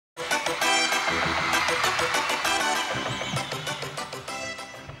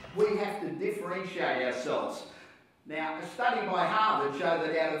differentiate ourselves. Now, a study by Harvard showed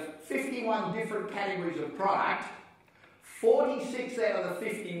that out of 51 different categories of product, 46 out of the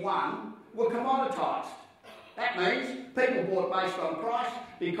 51 were commoditised. That means people bought based on price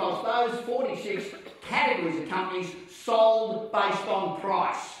because those 46 categories of companies sold based on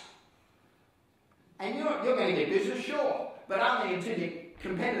price. And you're going to get business, sure, but only until your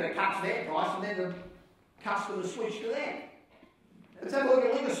competitor cuts their price and then the customers switch to them. Let's have a look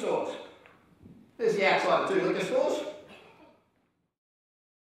at liquor stores. There's the outside of 2 liquor stores.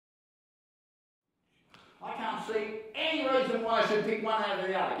 I can't see any reason why I should pick one over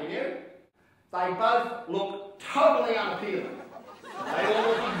the other, can you? They both look totally unappealing. They all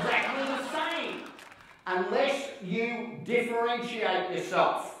look exactly the same, unless you differentiate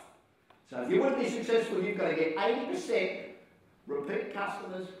yourself. So if you want to be successful, you've got to get 80% repeat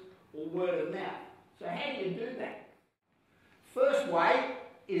customers or word of mouth. So how do you do that? First way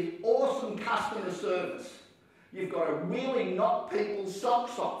is awesome customer service. You've got to really knock people's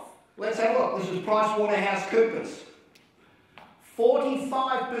socks off. Let's have a look. This is PricewaterhouseCoopers.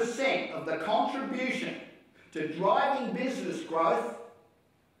 45% of the contribution to driving business growth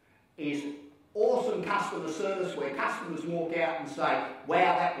is awesome customer service, where customers walk out and say,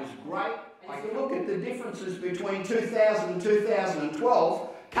 wow, that was great. And if you look at the differences between 2000 and 2012,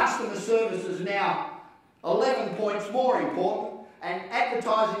 customer service is now 11 points more important, and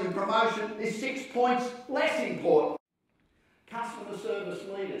advertising and promotion is 6 points less important. Customer service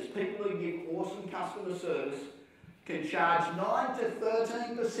leaders, people who give awesome customer service, can charge 9 to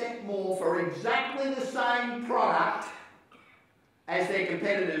 13% more for exactly the same product as their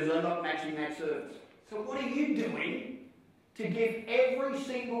competitors are not matching that service. So what are you doing to give every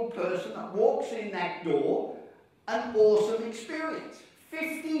single person that walks in that door an awesome experience?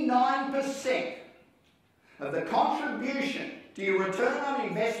 59% of the contribution to your return on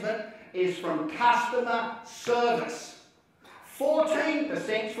investment is from customer service.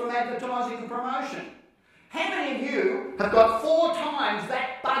 14% is from advertising and promotion. How many of you have got 4 times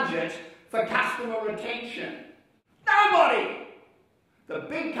that budget for customer retention? Nobody! The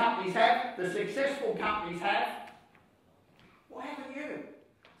big companies have, the successful companies have. Why haven't you?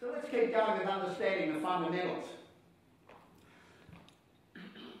 So let's keep going with understanding the fundamentals.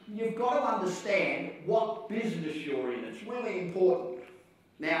 You've got to understand what business you're in. It's really important.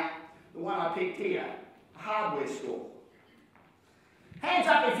 Now, the one I picked here, a hardware store. Hands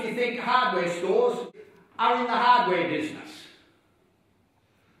up if you think hardware stores are in the hardware business.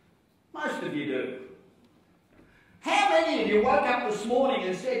 Most of you do. How many of you woke up this morning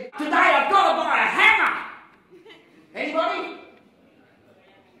and said, today I've got to buy a hammer? Anybody?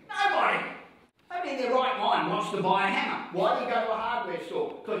 Nobody. Nobody in their right mind wants to buy a hammer. Why do you go to a hardware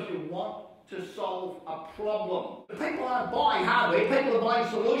store? Because you want to solve a problem. People aren't buying hardware, people are buying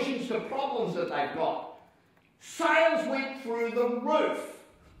solutions to problems that they've got. Sales went through the roof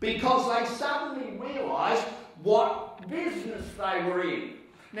because they suddenly realised what business they were in.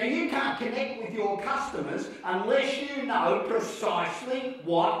 Now, you can't connect with your customers unless you know precisely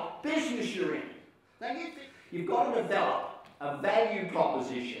what business you're in. Now, you've got to develop a value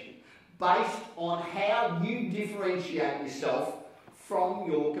proposition based on how you differentiate yourself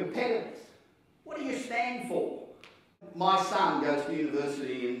from your competitors. What do you stand for? My son goes to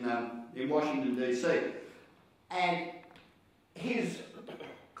university in Washington, DC, and his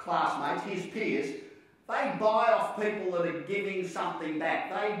classmates, his peers, they buy off people that are giving something back.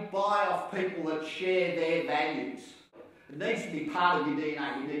 They buy off people that share their values. It needs to be part of your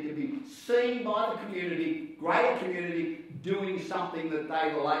DNA. You need to be seen by the community, greater community, doing something that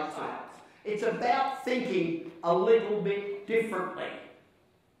they relate to. It's about thinking a little bit differently.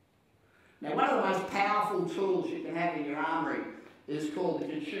 Now, one of the most powerful tools you can have in your armoury is called the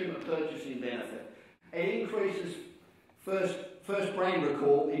consumer purchasing benefit. It increases first brand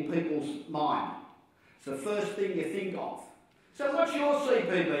recall in people's mind. It's the first thing you think of. So what's your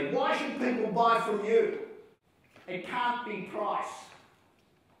CPB? Why should people buy from you? It can't be price.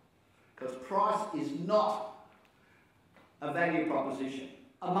 Because price is not a value proposition.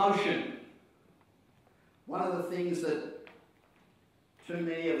 Emotion. One of the things that too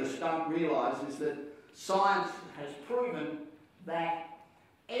many of us don't realise is that science has proven that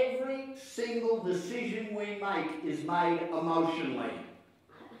every single decision we make is made emotionally.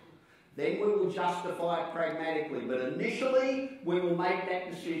 Then we will justify it pragmatically, but initially we will make that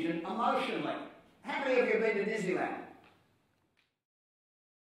decision emotionally. How many of you have been to Disneyland?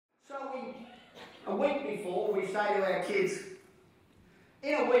 So a week before, we say to our kids,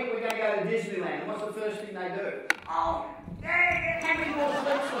 in a week we're going to go to Disneyland. And what's the first thing they do? Oh, how many more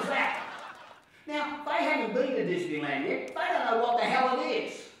sleeps was that? Now, they haven't been to Disneyland yet. They don't know what the hell it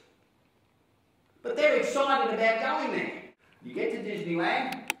is. they're excited about going there. You get to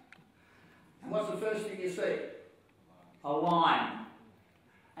Disneyland, and what's the first thing you see? A line.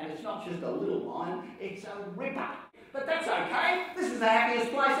 And it's not just a little line, it's a ripper. But that's okay, this is the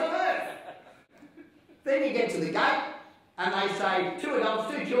happiest place on earth. Then you get to the gate, and they say, 2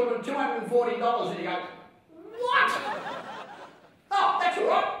 adults, 2 children, $240, and you go, what? Oh, that's all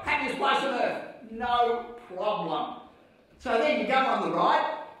right, happiest place on earth. No problem. So then you go on the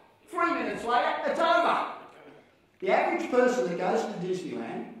ride, 3 minutes later, it's over. The average person that goes to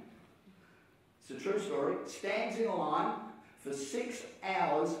Disneyland, it's a true story, stands in a line for 6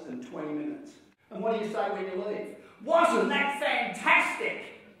 hours and 20 minutes. And what do you say when you leave? Wasn't that fantastic?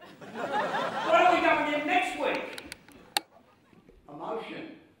 Where are we going in next week?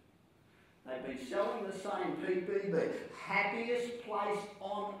 Emotion. They've been selling the same PPB, happiest place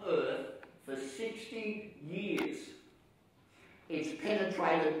on earth, for 60 years. It's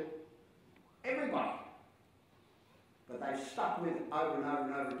penetrated everybody. But they've stuck with it over and over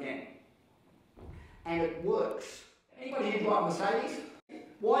and over again. And it works. Anybody here drive Mercedes?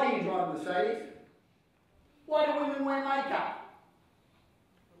 Why do you drive Mercedes? Why do women wear makeup?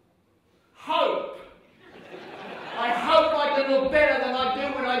 Hope. I hope I can look better than I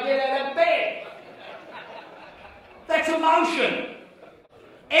do when I get out of bed. That's emotion.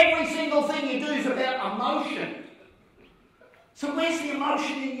 Every single thing you do is about emotion. So where's the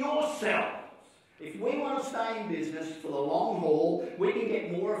emotion in yourself? If we want to stay in business for the long haul, we can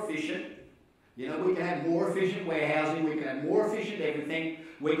get more efficient. You know, we can have more efficient warehousing, we can have more efficient everything,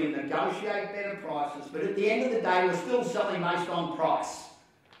 we can negotiate better prices, but at the end of the day, we're still selling based on price.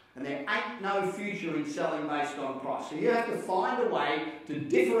 And there ain't no future in selling based on price. So you have to find a way to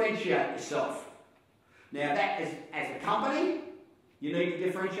differentiate yourself. Now that is, as a company, you need to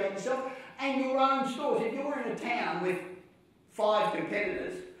differentiate yourself, and your own stores. If you're in a town with 5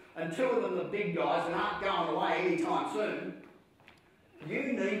 competitors, and 2 of them are big guys and aren't going away anytime soon,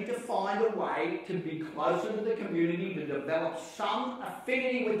 you need to find a way to be closer to the community, to develop some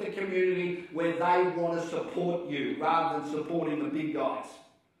affinity with the community where they want to support you rather than supporting the big guys.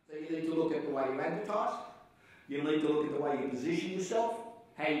 So you need to look at the way you advertise, you need to look at the way you position yourself,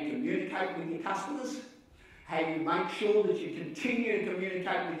 how you communicate with your customers, how you make sure that you continue to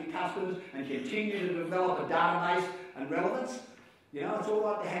communicate with your customers and continue to develop a database and relevance. You know, it's all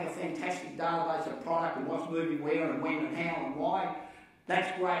right to have a fantastic database of product and what's moving where and when and how and why.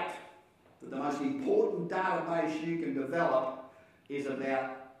 That's great. But the most important database you can develop is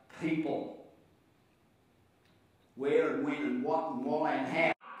about people. Where and when and what and why and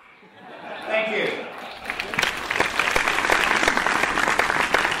how. Thank you.